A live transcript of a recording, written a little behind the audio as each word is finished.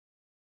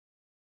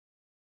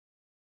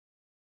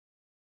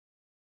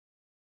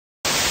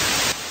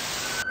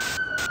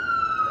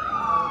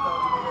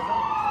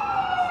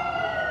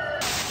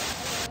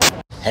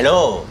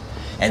Hello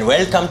and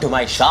welcome to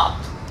my shop.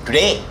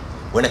 Today,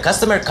 when a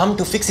customer comes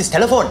to fix his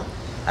telephone,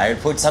 I will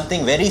put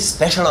something very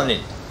special on it.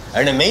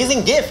 An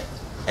amazing gift.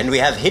 And we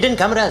have hidden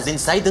cameras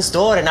inside the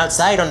store and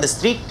outside on the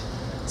street.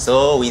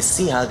 So we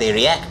see how they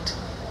react.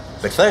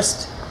 But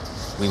first,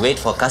 we wait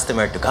for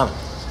customer to come.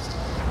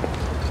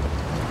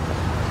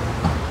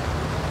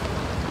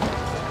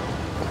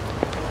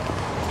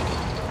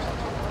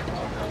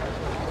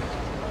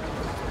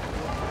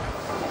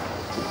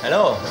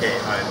 Hello. Okay,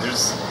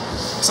 there's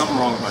something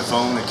wrong with my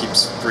phone. It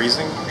keeps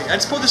freezing. I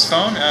just pulled this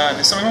phone.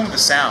 There's something wrong with the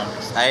sound.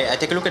 I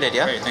take a look at it,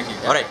 yeah? Great, thank you.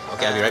 All right,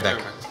 okay, I'll be right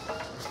back.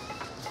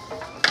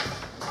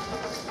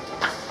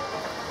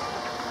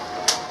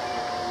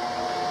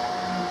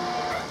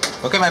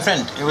 Okay, my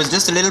friend, it was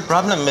just a little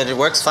problem, but it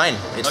works fine.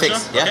 It's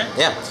fixed. Sure? Yeah,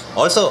 Okay. yeah.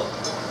 Also,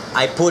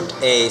 I put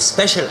a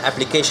special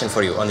application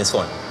for you on this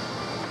phone.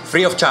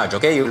 Free of charge,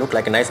 okay? You look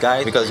like a nice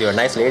guy because you're a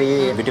nice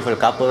lady, beautiful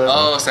couple.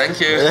 Oh, thank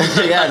you.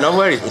 Yeah, no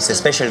worries. It's a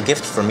special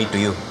gift from me to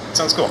you.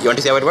 Sounds cool. You want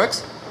to see how it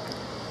works?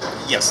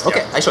 Yes. Okay,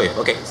 yeah. I show you.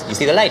 Okay, you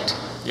see the light?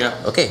 Yeah.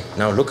 Okay,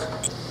 now look.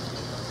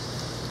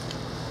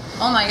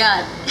 Oh my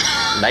god.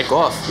 Light go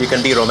off. You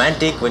can be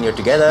romantic when you're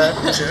together.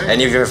 Sure. And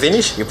if you're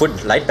finished, you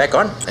put light back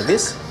on, like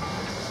this.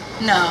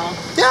 No.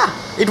 Yeah,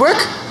 it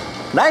worked.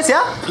 Nice,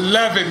 yeah?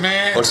 Love it,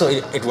 man. Also,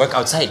 it worked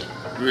outside.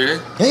 Really?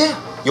 Yeah, yeah.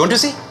 You want to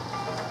see?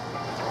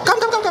 Come.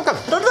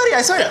 Don't worry,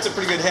 I swear. That's a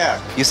pretty good hair.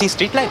 You see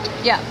street light?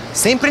 Yeah.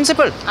 Same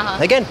principle.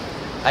 Again,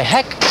 I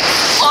hack.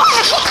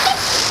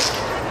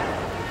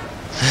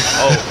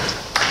 Oh.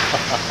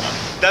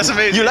 That's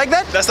amazing. You like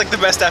that? That's like the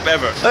best app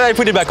ever. I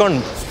put it back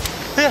on.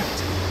 Yeah.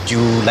 Do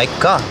you like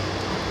car?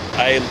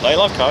 I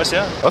love cars,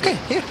 yeah. Okay,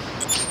 here.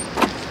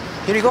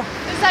 Here you go.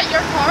 Is that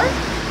your car?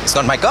 It's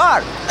not my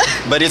car,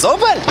 but it's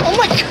open. Oh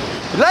my God.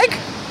 You like?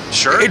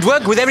 Sure. It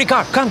works with every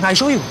car. Come, I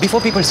show you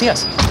before people see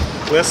us.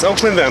 Let's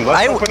open them.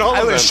 Let's open all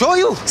I of will them. show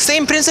you.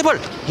 Same principle.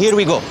 Here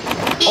we go.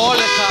 All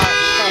the car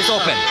is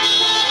open.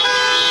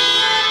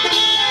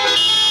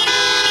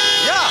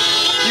 Yeah,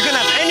 you can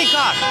have any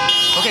car.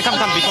 Okay, come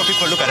before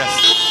people look at us.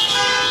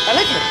 I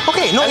like it.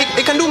 Okay, no,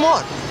 it can do more.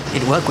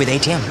 It works with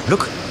ATM.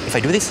 Look, if I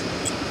do this.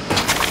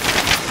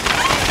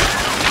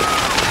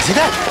 See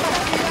that?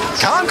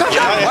 Come.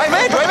 Why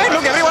wait?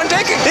 Look, everyone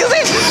take it.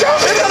 This.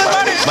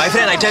 My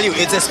friend, I tell you,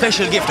 it's a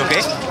special gift,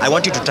 okay? I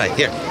want you to try.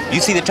 Here, you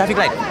see the traffic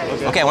light?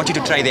 Okay, I want you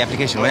to try the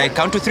application. When I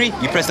count to 3,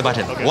 you press the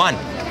button. Okay. 1,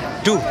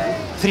 2,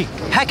 3.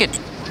 Hack it.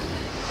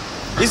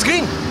 It's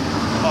green.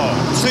 Oh.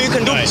 So you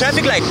can do Nice.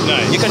 traffic light.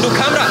 Nice. You can do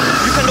camera.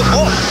 You can do...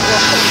 Oh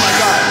my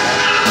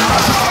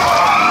God.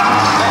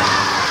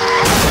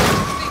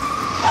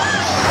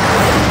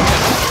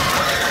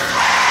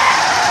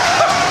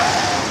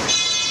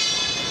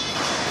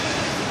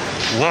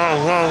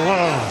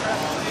 Wow.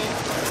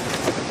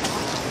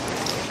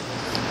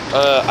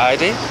 I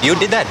did? You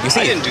did that. You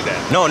see I it? didn't do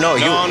that. No. No.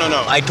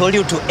 I told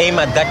you to aim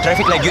at that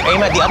traffic light. You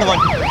aim at the other one.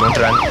 Don't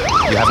run.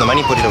 You have the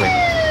money, put it away.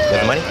 You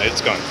have the money?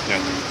 It's gone. Yeah.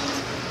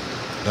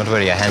 Don't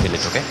worry, I handle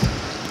it, okay?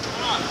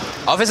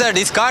 Officer,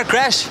 this car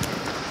crashed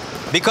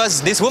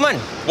because this woman,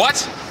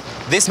 What?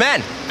 this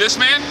man, This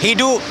man? he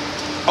do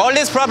all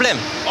this problem.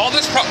 All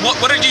this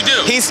what did you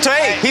do? He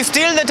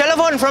steal the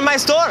telephone from my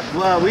store.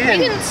 Well, we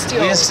didn't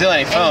steal steal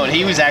any phone.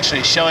 He was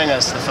actually showing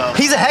us the phone.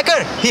 He's a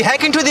hacker. He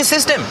hacked into the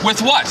system.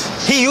 With what?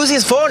 He used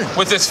his phone.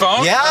 With this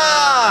phone?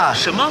 Yeah.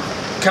 什么？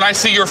 Can I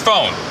see your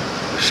phone?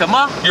 什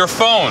么？ Your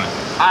phone.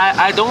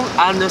 I don't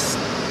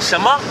understand. 什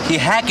么？ He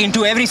hacked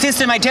into every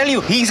system, I tell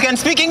you. He can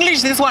speak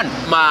English, this one.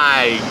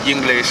 My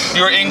English.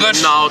 Your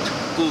English? Not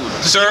good.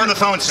 Sir? Give him the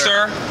phone,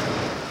 sir.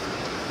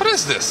 What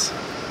is this?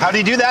 How do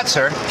you do that,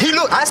 sir?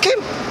 Ask him.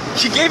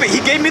 He gave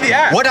me the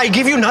app. What, I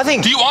give you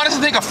nothing. Do you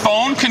honestly think a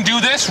phone can do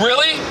this?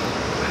 Really?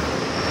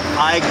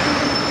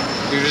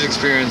 You just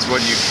experience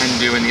what you can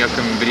do in the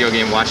upcoming video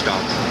game Watch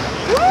Dogs.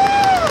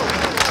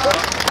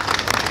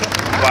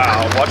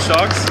 Wow, Watch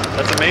Dogs?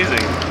 That's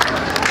amazing.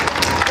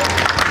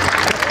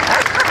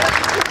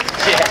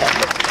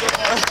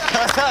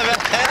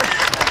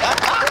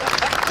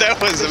 That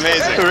was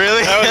amazing.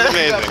 Really? That was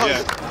amazing,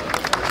 yeah.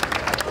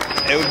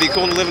 It would be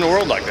cool to live in a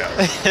world like that.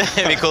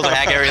 It'd be cool to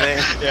hack everything.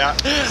 Yeah.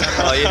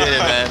 Oh, you did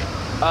it, man.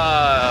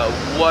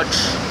 Watch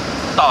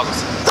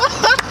Dogs.